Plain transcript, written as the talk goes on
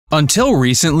Until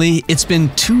recently, it's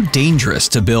been too dangerous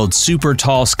to build super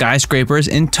tall skyscrapers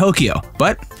in Tokyo,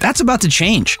 but that's about to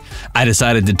change. I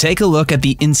decided to take a look at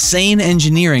the insane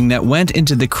engineering that went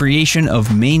into the creation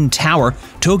of Main Tower,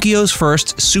 Tokyo's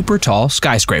first super tall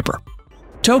skyscraper.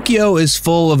 Tokyo is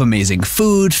full of amazing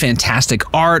food, fantastic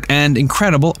art, and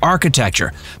incredible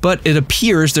architecture, but it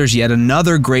appears there's yet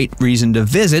another great reason to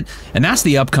visit, and that's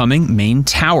the upcoming Main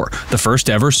Tower, the first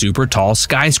ever super tall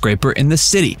skyscraper in the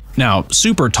city. Now,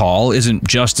 super tall isn't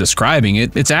just describing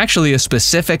it, it's actually a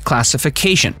specific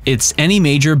classification. It's any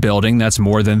major building that's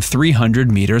more than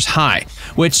 300 meters high,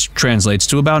 which translates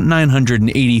to about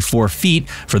 984 feet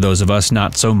for those of us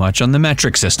not so much on the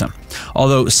metric system.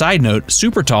 Although, side note,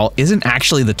 super tall isn't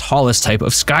actually the tallest type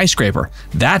of skyscraper.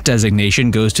 That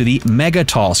designation goes to the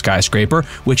megatall skyscraper,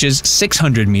 which is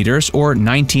 600 meters or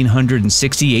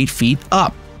 1,968 feet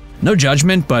up. No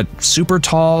judgment, but super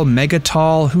tall,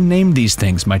 megatall, who named these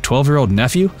things? My 12-year-old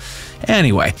nephew?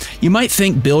 Anyway, you might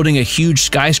think building a huge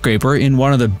skyscraper in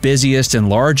one of the busiest and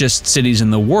largest cities in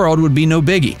the world would be no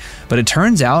biggie, but it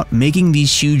turns out making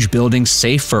these huge buildings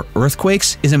safe for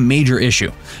earthquakes is a major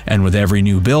issue. And with every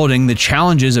new building, the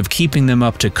challenges of keeping them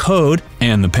up to code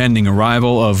and the pending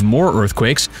arrival of more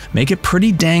earthquakes make it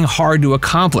pretty dang hard to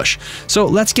accomplish. So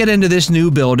let's get into this new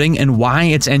building and why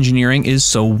its engineering is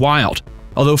so wild.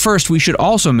 Although first, we should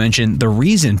also mention the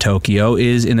reason Tokyo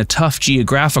is in a tough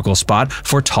geographical spot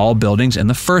for tall buildings in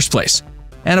the first place.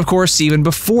 And of course, even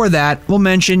before that, we'll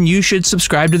mention you should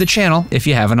subscribe to the channel if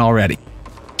you haven't already.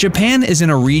 Japan is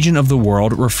in a region of the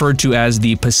world referred to as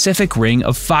the Pacific Ring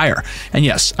of Fire. And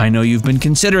yes, I know you've been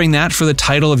considering that for the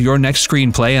title of your next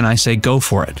screenplay, and I say go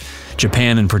for it.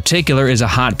 Japan in particular is a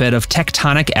hotbed of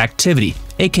tectonic activity,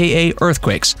 aka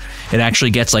earthquakes. It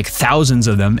actually gets like thousands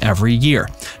of them every year.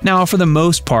 Now, for the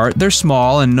most part, they're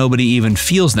small and nobody even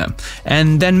feels them.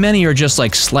 And then many are just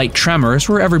like slight tremors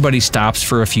where everybody stops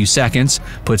for a few seconds,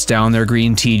 puts down their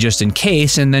green tea just in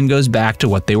case, and then goes back to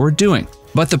what they were doing.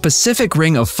 But the Pacific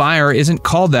Ring of Fire isn't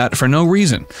called that for no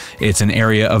reason. It's an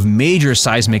area of major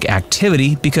seismic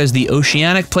activity because the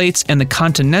oceanic plates and the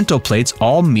continental plates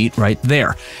all meet right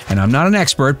there. And I'm not an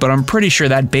expert, but I'm pretty sure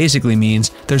that basically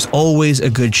means there's always a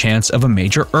good chance of a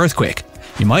major earthquake.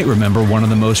 You might remember one of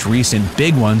the most recent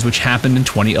big ones, which happened in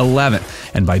 2011.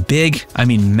 And by big, I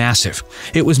mean massive.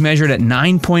 It was measured at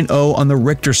 9.0 on the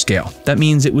Richter scale. That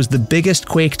means it was the biggest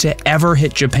quake to ever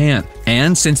hit Japan.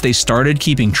 And since they started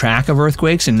keeping track of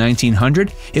earthquakes in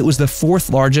 1900, it was the fourth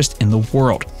largest in the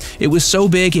world. It was so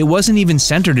big, it wasn't even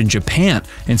centered in Japan.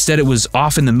 Instead, it was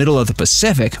off in the middle of the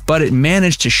Pacific, but it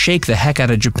managed to shake the heck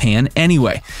out of Japan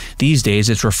anyway. These days,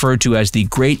 it's referred to as the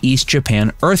Great East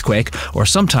Japan Earthquake, or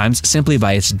sometimes simply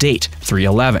by its date,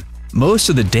 311. Most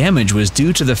of the damage was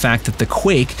due to the fact that the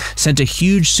quake sent a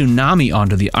huge tsunami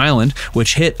onto the island,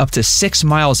 which hit up to 6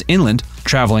 miles inland,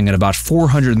 traveling at about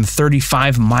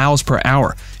 435 miles per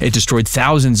hour. It destroyed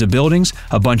thousands of buildings,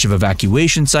 a bunch of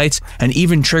evacuation sites, and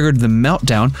even triggered the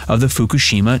meltdown of the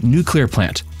Fukushima nuclear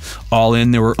plant. All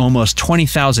in, there were almost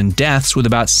 20,000 deaths with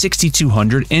about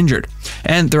 6,200 injured,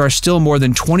 and there are still more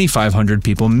than 2,500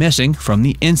 people missing from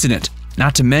the incident.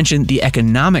 Not to mention the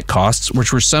economic costs,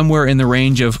 which were somewhere in the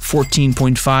range of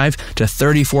 $14.5 to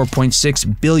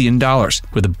 $34.6 billion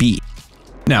with a B.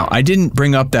 Now, I didn't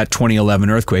bring up that 2011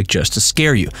 earthquake just to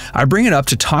scare you. I bring it up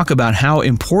to talk about how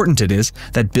important it is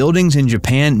that buildings in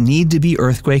Japan need to be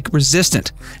earthquake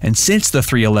resistant. And since the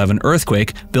 311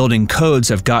 earthquake, building codes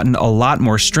have gotten a lot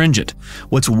more stringent.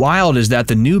 What's wild is that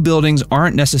the new buildings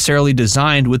aren't necessarily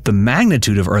designed with the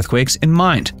magnitude of earthquakes in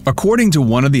mind. According to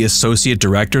one of the associate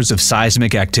directors of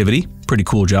seismic activity, pretty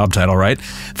cool job title, right?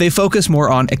 They focus more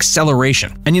on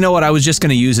acceleration. And you know what? I was just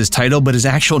going to use his title, but his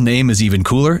actual name is even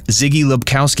cooler, Ziggy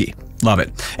Lubkowski. Love it.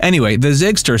 Anyway, the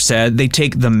Zigster said they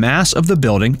take the mass of the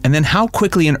building and then how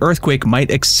quickly an earthquake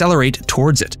might accelerate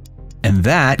towards it. And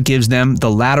that gives them the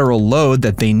lateral load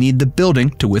that they need the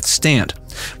building to withstand.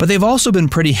 But they've also been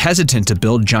pretty hesitant to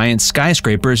build giant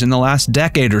skyscrapers in the last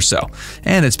decade or so,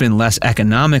 and it's been less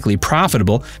economically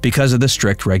profitable because of the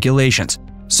strict regulations.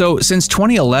 So since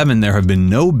 2011, there have been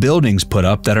no buildings put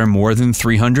up that are more than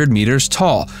 300 meters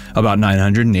tall, about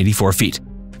 984 feet.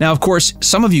 Now, of course,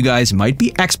 some of you guys might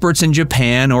be experts in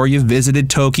Japan or you've visited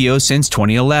Tokyo since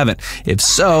 2011. If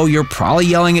so, you're probably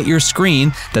yelling at your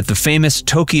screen that the famous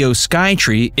Tokyo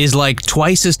Skytree is like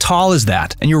twice as tall as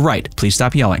that. And you're right, please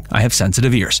stop yelling. I have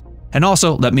sensitive ears. And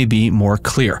also, let me be more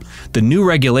clear. The new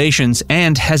regulations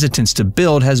and hesitance to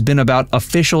build has been about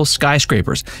official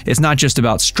skyscrapers. It's not just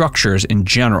about structures in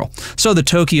general. So the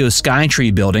Tokyo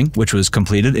Skytree building, which was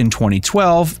completed in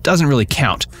 2012, doesn't really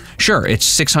count. Sure, it's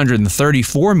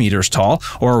 634 meters tall,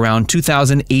 or around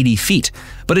 2,080 feet,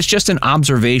 but it's just an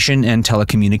observation and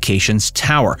telecommunications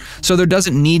tower, so there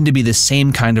doesn't need to be the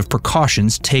same kind of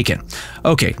precautions taken.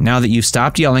 Okay, now that you've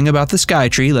stopped yelling about the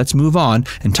Skytree, let's move on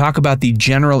and talk about the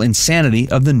general insanity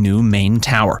of the new main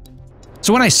tower.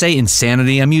 So when I say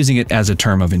insanity, I'm using it as a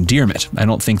term of endearment. I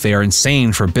don't think they are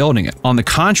insane for building it. On the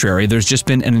contrary, there's just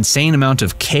been an insane amount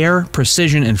of care,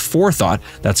 precision, and forethought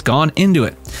that's gone into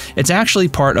it. It's actually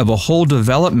part of a whole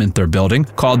development they're building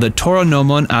called the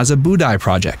Toranomon-Azabudai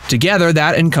Project. Together,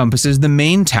 that encompasses the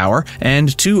main tower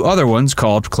and two other ones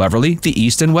called, cleverly, the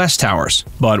East and West Towers.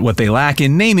 But what they lack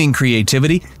in naming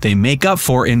creativity, they make up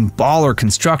for in baller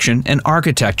construction and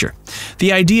architecture.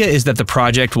 The idea is that the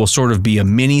project will sort of be a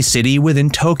mini city within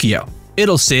Tokyo.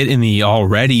 It'll sit in the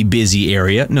already busy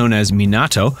area known as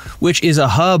Minato, which is a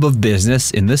hub of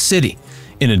business in the city.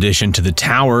 In addition to the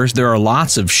towers, there are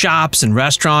lots of shops and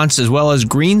restaurants, as well as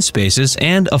green spaces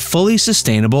and a fully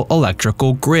sustainable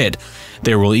electrical grid.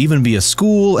 There will even be a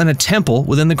school and a temple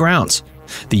within the grounds.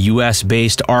 The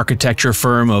US-based architecture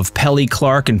firm of Pelly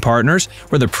Clark and Partners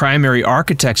were the primary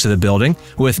architects of the building,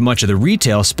 with much of the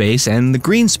retail space and the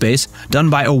green space done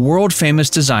by a world-famous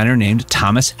designer named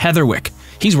Thomas Heatherwick.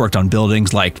 He's worked on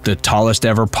buildings like the tallest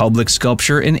ever public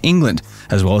sculpture in England,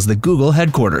 as well as the Google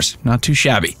headquarters. Not too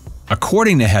shabby.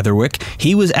 According to Heatherwick,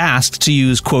 he was asked to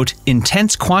use, quote,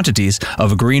 intense quantities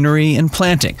of greenery and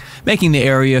planting, making the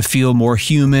area feel more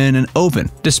human and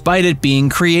open, despite it being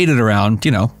created around,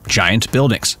 giant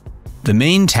buildings. The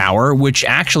main tower, which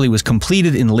actually was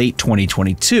completed in late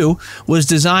 2022, was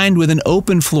designed with an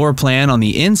open floor plan on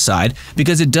the inside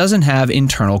because it doesn't have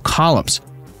internal columns.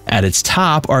 At its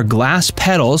top are glass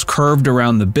petals curved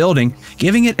around the building,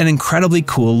 giving it an incredibly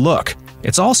cool look.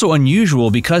 It's also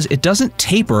unusual because it doesn't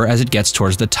taper as it gets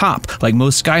towards the top, like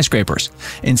most skyscrapers.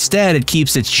 Instead, it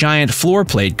keeps its giant floor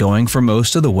plate going for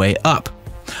most of the way up.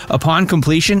 Upon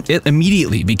completion, it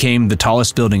immediately became the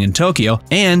tallest building in Tokyo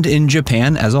and in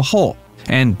Japan as a whole.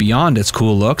 And beyond its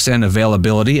cool looks and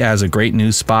availability as a great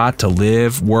new spot to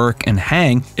live, work, and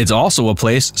hang, it's also a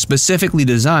place specifically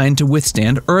designed to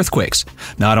withstand earthquakes.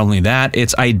 Not only that,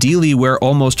 it's ideally where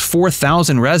almost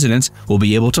 4,000 residents will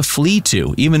be able to flee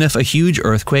to, even if a huge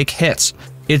earthquake hits.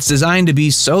 It's designed to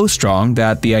be so strong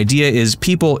that the idea is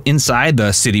people inside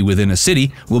the city within a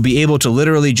city will be able to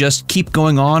literally just keep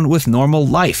going on with normal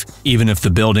life, even if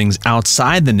the buildings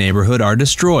outside the neighborhood are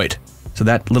destroyed. So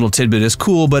that little tidbit is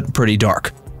cool, but pretty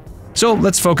dark. So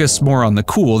let's focus more on the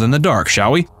cool than the dark,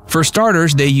 shall we? For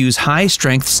starters, they use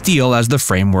high-strength steel as the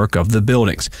framework of the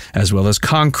buildings, as well as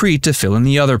concrete to fill in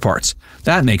the other parts.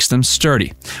 That makes them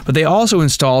sturdy. But they also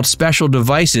installed special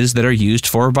devices that are used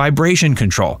for vibration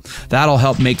control. That'll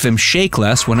help make them shake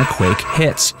less when a quake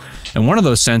hits. And one of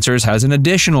those sensors has an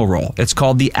additional role. It's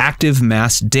called the active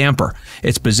mass damper.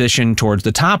 It's positioned towards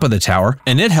the top of the tower,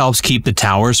 and it helps keep the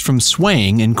towers from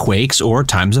swaying in quakes or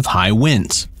times of high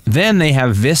winds. Then they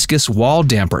have viscous wall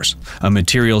dampers. A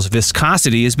material's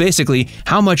viscosity is basically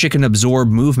how much it can absorb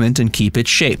movement and keep its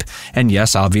shape. And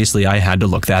yes, obviously I had to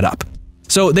look that up.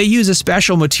 So they use a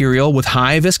special material with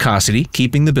high viscosity,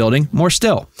 keeping the building more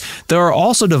still. There are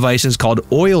also devices called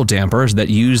oil dampers that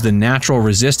use the natural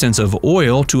resistance of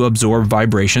oil to absorb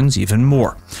vibrations even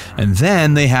more. And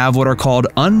then they have what are called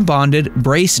unbonded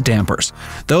brace dampers.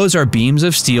 Those are beams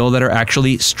of steel that are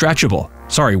actually stretchable.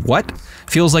 Sorry, what?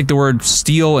 Feels like the word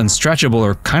steel and stretchable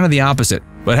are kind of the opposite.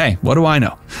 But hey, what do I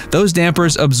know? Those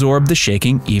dampers absorb the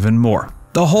shaking even more.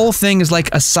 The whole thing is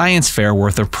like a science fair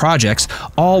worth of projects,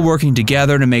 all working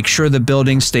together to make sure the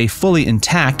buildings stay fully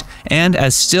intact and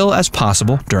as still as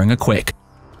possible during a quake.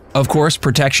 Of course,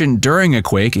 protection during a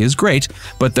quake is great,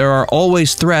 but there are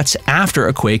always threats after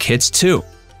a quake hits too.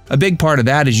 A big part of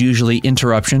that is usually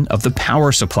interruption of the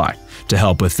power supply. To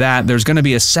help with that, there's going to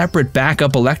be a separate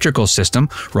backup electrical system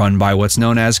run by what's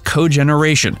known as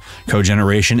cogeneration.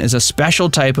 Cogeneration is a special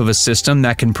type of a system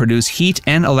that can produce heat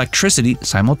and electricity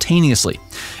simultaneously.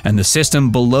 And the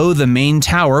system below the main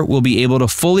tower will be able to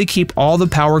fully keep all the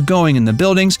power going in the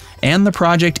buildings and the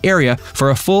project area for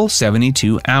a full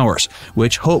 72 hours,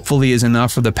 which hopefully is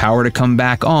enough for the power to come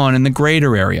back on in the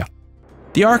greater area.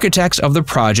 The architects of the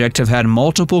project have had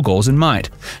multiple goals in mind: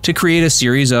 to create a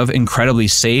series of incredibly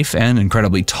safe and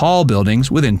incredibly tall buildings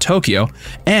within Tokyo,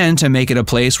 and to make it a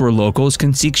place where locals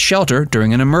can seek shelter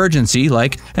during an emergency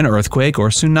like an earthquake or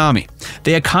tsunami.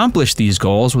 They accomplished these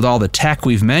goals with all the tech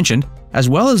we've mentioned, as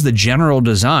well as the general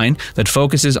design that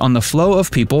focuses on the flow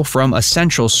of people from a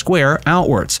central square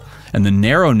outwards. And the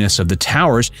narrowness of the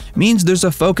towers means there's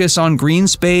a focus on green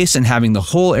space and having the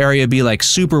whole area be like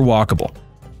super walkable.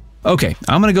 Okay,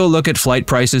 I'm gonna go look at flight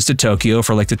prices to Tokyo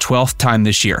for like the 12th time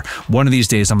this year. One of these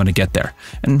days I'm gonna get there.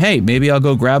 And hey, maybe I'll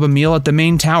go grab a meal at the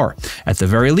main tower. At the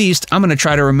very least, I'm gonna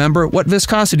try to remember what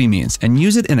viscosity means and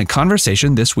use it in a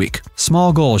conversation this week.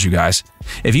 Small goals, you guys.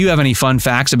 If you have any fun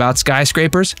facts about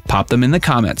skyscrapers, pop them in the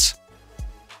comments.